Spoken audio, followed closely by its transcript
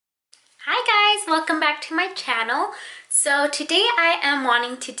Hi guys, welcome back to my channel. So today I am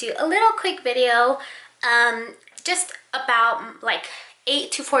wanting to do a little quick video just about like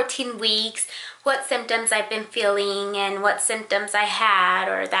 8 to 14 weeks, what symptoms I've been feeling and what symptoms I had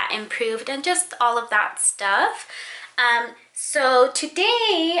or that improved and just all of that stuff. So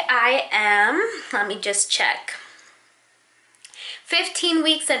today I am, let me just check, 15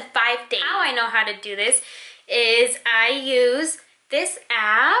 weeks and 5 days. How I know how to do this is I use this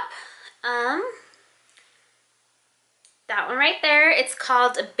app. That one right there, it's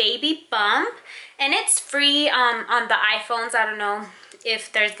called Baby Bump and it's free on the iPhones. I don't know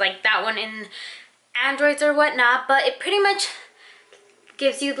if there's like that one in Androids or whatnot, but it pretty much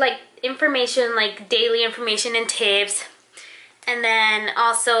gives you like information, like daily information and tips, and then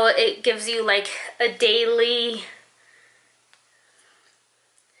also it gives you like a daily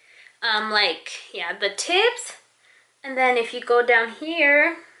the tips, and then if you go down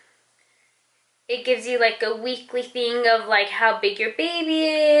here it gives you like a weekly thing of like how big your baby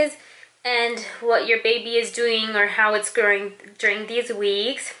is and what your baby is doing or how it's growing during these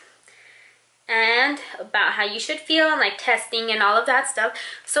weeks, and about how you should feel and like testing and all of that stuff.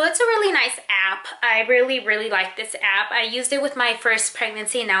 So it's a really nice app. I really like this app. I used it with my first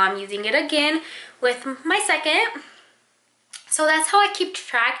pregnancy. Now I'm using it again with my second. So that's how I keep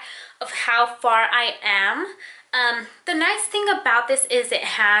track of how far I am. The nice thing about this is it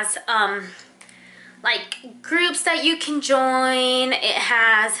has like groups that you can join. It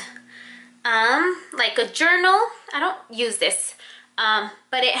has like a journal. I don't use this,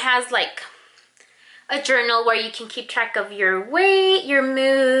 but it has like a journal where you can keep track of your weight, your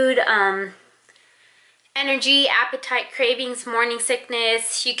mood, energy, appetite, cravings, morning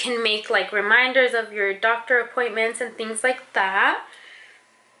sickness. You can make like reminders of your doctor appointments and things like that.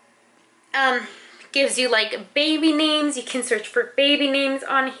 Gives you like baby names. You can search for baby names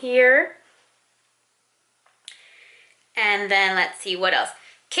on here. And then let's see what else.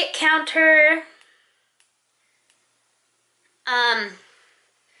 Kick counter.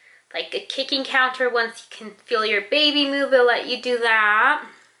 Like a kicking counter. Once you can feel your baby move, it'll let you do that.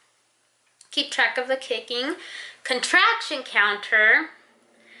 Keep track of the kicking. Contraction counter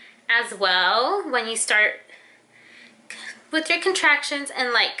as well, when you start with your contractions,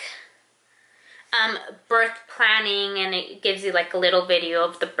 and like birth planning, and it gives you like a little video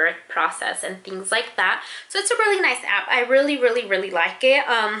of the birth process and things like that. So it's a really nice app. I really like it.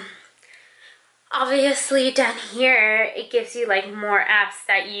 Obviously down here it gives you like more apps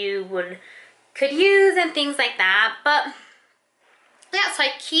that you could use and things like that, but yeah, so I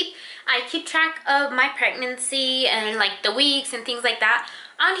keep track of my pregnancy and like the weeks and things like that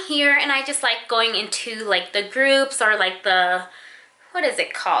on here, and I just like going into like the groups or like the, what is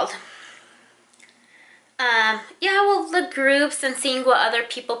it called? The groups, and seeing what other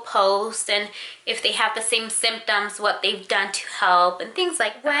people post and if they have the same symptoms, what they've done to help and things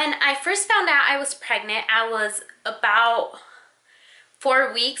like that. When I first found out I was pregnant, I was about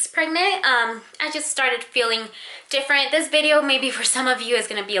 4 weeks pregnant. I just started feeling different. This video maybe for some of you is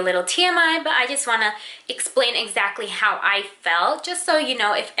going to be a little TMI, but I just want to explain exactly how I felt, just so you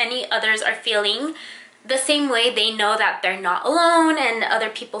know, if any others are feeling the same way, they know that they're not alone and other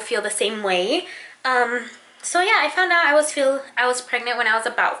people feel the same way. So yeah, I found out I was pregnant when I was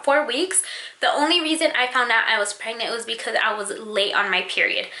about 4 weeks. The only reason I found out I was pregnant was because I was late on my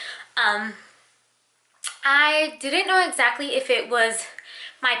period. I didn't know exactly if it was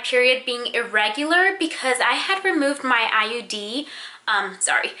my period being irregular because I had removed my IUD. I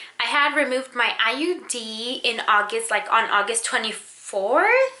had removed my IUD in August, like on August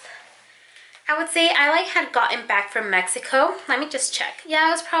 24th. I would say I like had gotten back from Mexico. Let me just check. Yeah,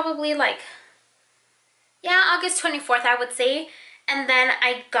 it was probably like, yeah, August 24th, I would say. And then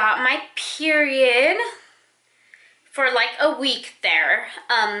I got my period for like a week there,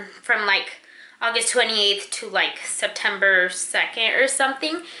 from like August 28th to like September 2nd or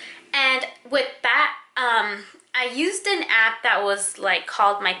something. And with that, I used an app that was like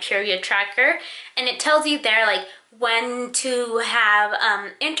called my period tracker, and it tells you there like when to have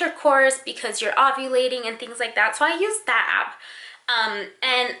intercourse because you're ovulating and things like that. So I used that app.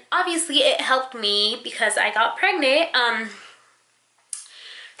 And obviously it helped me because I got pregnant.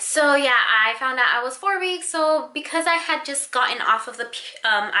 So yeah, I found out I was 4 weeks. So because I had just gotten off of the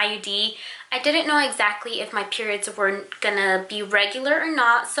IUD, I didn't know exactly if my periods were gonna be regular or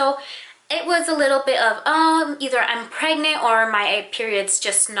not. So it was a little bit of either I'm pregnant or my period's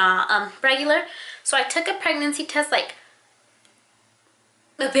just not regular. So I took a pregnancy test like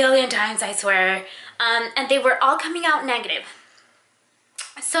a billion times, I swear, and they were all coming out negative.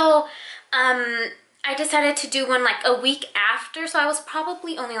 So I decided to do one like a week after, so I was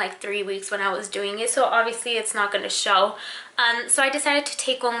probably only like 3 weeks when I was doing it, so obviously it's not going to show. So I decided to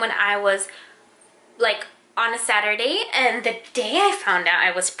take one when I was like on a Saturday, and the day I found out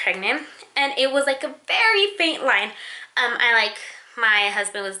I was pregnant, and it was like a very faint line. My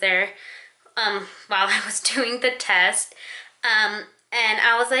husband was there while I was doing the test, and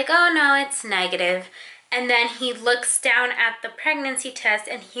I was like, oh no, it's negative. And then he looks down at the pregnancy test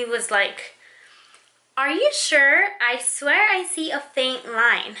and he was like, are you sure? I swear I see a faint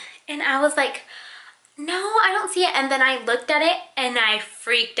line. And I was like, no, I don't see it. And then I looked at it and I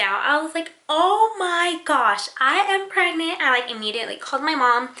freaked out. I was like, oh my gosh, I am pregnant. I like immediately called my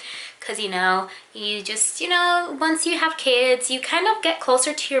mom because, you know, you just, you know, once you have kids, you kind of get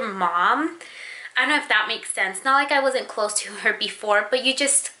closer to your mom. I don't know if that makes sense. Not like I wasn't close to her before, but you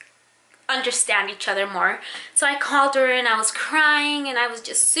just understand each other more. So I called her and I was crying and I was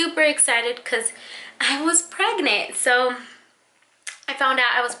just super excited because I was pregnant. So I found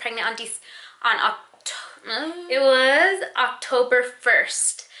out I was pregnant it was October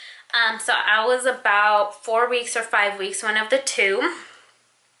 1st. So I was about 4 weeks or 5 weeks, one of the two.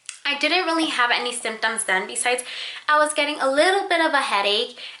 I didn't really have any symptoms then, besides I was getting a little bit of a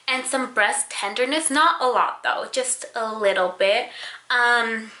headache and some breast tenderness. Not a lot though, just a little bit.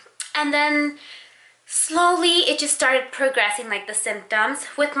 And then slowly it just started progressing, like the symptoms.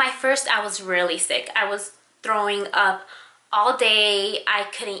 With my first, I was really sick. I was throwing up all day. I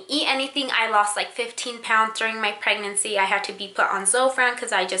couldn't eat anything. I lost like 15 pounds during my pregnancy. I had to be put on Zofran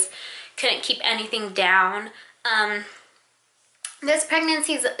because I just couldn't keep anything down. This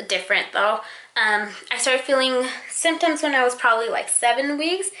pregnancy is different though. I started feeling symptoms when I was probably like 7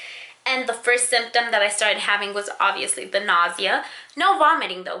 weeks. And the first symptom that I started having was obviously the nausea. No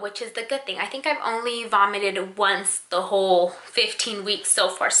vomiting though, which is the good thing. I think I've only vomited once the whole 15 weeks so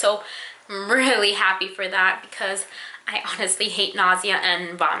far. So I'm really happy for that because I honestly hate nausea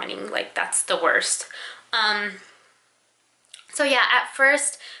and vomiting. Like, that's the worst. So yeah, at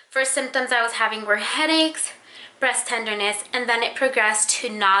first symptoms I was having were headaches, breast tenderness, and then it progressed to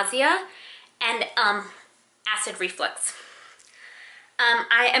nausea and acid reflux.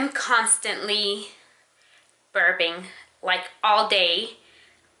 I am constantly burping, like all day.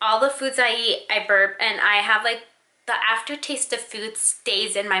 All the foods I eat, I burp, and I have like the aftertaste of food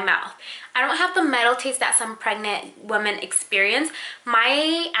stays in my mouth. I don't have the metal taste that some pregnant women experience.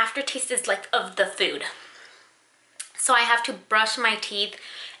 My aftertaste is like of the food. So I have to brush my teeth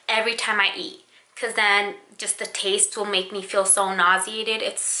every time I eat, because then just the taste will make me feel so nauseated.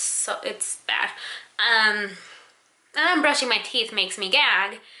 It's bad. And brushing my teeth makes me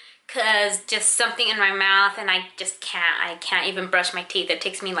gag because just something in my mouth, and I can't even brush my teeth. It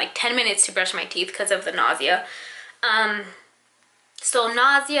takes me like 10 minutes to brush my teeth because of the nausea. So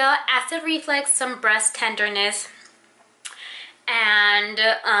nausea, acid reflux, some breast tenderness, and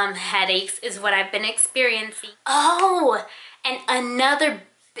headaches is what I've been experiencing. Oh, and another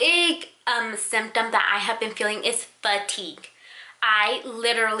big symptom that I have been feeling is fatigue. I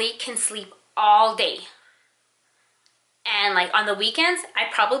literally can sleep all day. And like on the weekends, I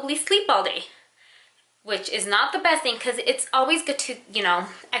probably sleep all day, which is not the best thing because it's always good to, you know,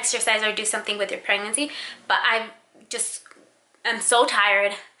 exercise or do something with your pregnancy. But I'm so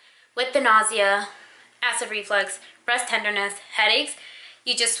tired with the nausea, acid reflux, breast tenderness, headaches.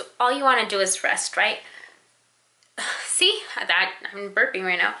 All you want to do is rest, right? See that I'm burping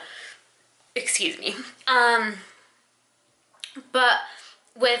right now. Excuse me. But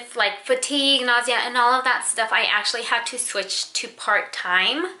with like fatigue, nausea, and all of that stuff, I actually had to switch to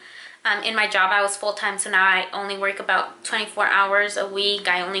part-time. In my job, I was full-time, so now I only work about 24 hours a week.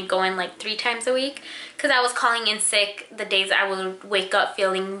 I only go in like 3 times a week because I was calling in sick the days I would wake up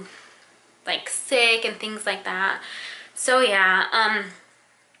feeling like sick and things like that. So yeah,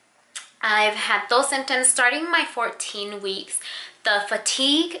 I've had those symptoms starting my 14 weeks. The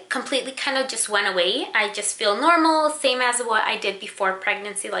fatigue completely kind of just went away. I just feel normal, same as what I did before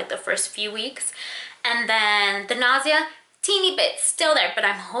pregnancy, like the first few weeks. And then the nausea, teeny bit still there, but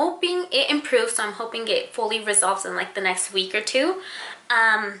I'm hoping it improves. So I'm hoping it fully resolves in like the next week or two.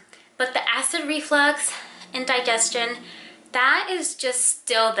 But the acid reflux, indigestion, that is just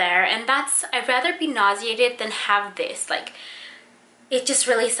still there. And I'd rather be nauseated than have this. Like, it just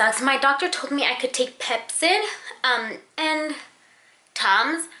really sucks. My doctor told me I could take Pepcid and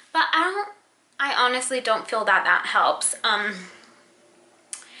Tums, but I honestly don't feel that helps.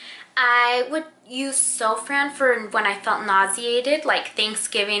 I would use Zofran for when I felt nauseated, like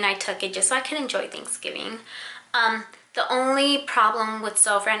Thanksgiving I took it just so I could enjoy Thanksgiving. The only problem with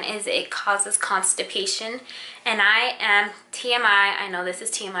Zofran is it causes constipation, and I am TMI, I know this is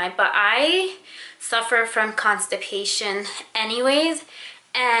TMI, but I suffer from constipation anyways,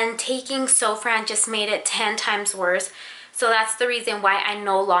 and taking Zofran just made it 10 times worse. So that's the reason why I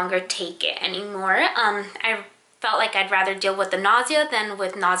no longer take it anymore. I felt like I'd rather deal with the nausea than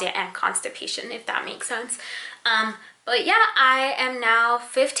with nausea and constipation, if that makes sense. But yeah, I am now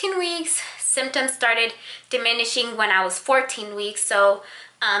 15 weeks. Symptoms started diminishing when I was 14 weeks. So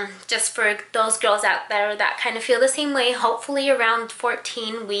just for those girls out there that kind of feel the same way, hopefully around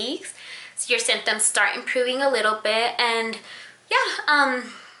 14 weeks, your symptoms start improving a little bit. And yeah,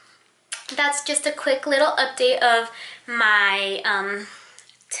 that's just a quick little update of my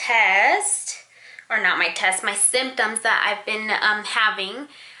test, or not my test, my symptoms that I've been having.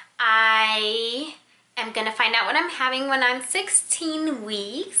 I am gonna find out what I'm having when I'm 16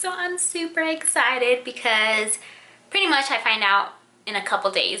 weeks, so I'm super excited because pretty much I find out in a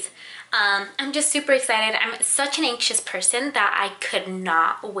couple days. I'm just super excited. I'm such an anxious person that I could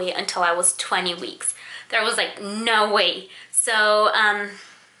not wait until I was 20 weeks. There was like no way. So I'm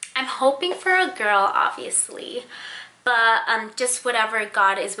hoping for a girl, obviously, but just whatever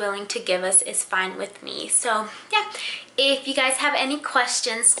God is willing to give us is fine with me. So yeah, if you guys have any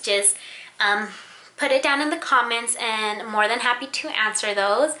questions, just put it down in the comments, and I'm more than happy to answer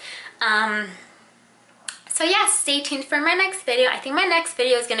those. So yeah, stay tuned for my next video. I think my next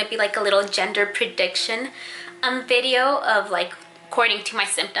video is going to be like a little gender prediction video of like according to my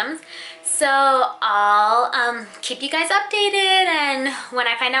symptoms. So I'll keep you guys updated, and when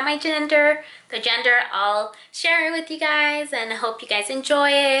I find out my gender, I'll share it with you guys, and I hope you guys enjoy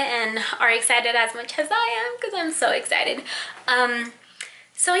it and are excited as much as I am, because I'm so excited.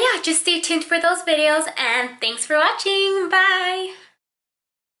 So yeah, just stay tuned for those videos, and thanks for watching. Bye!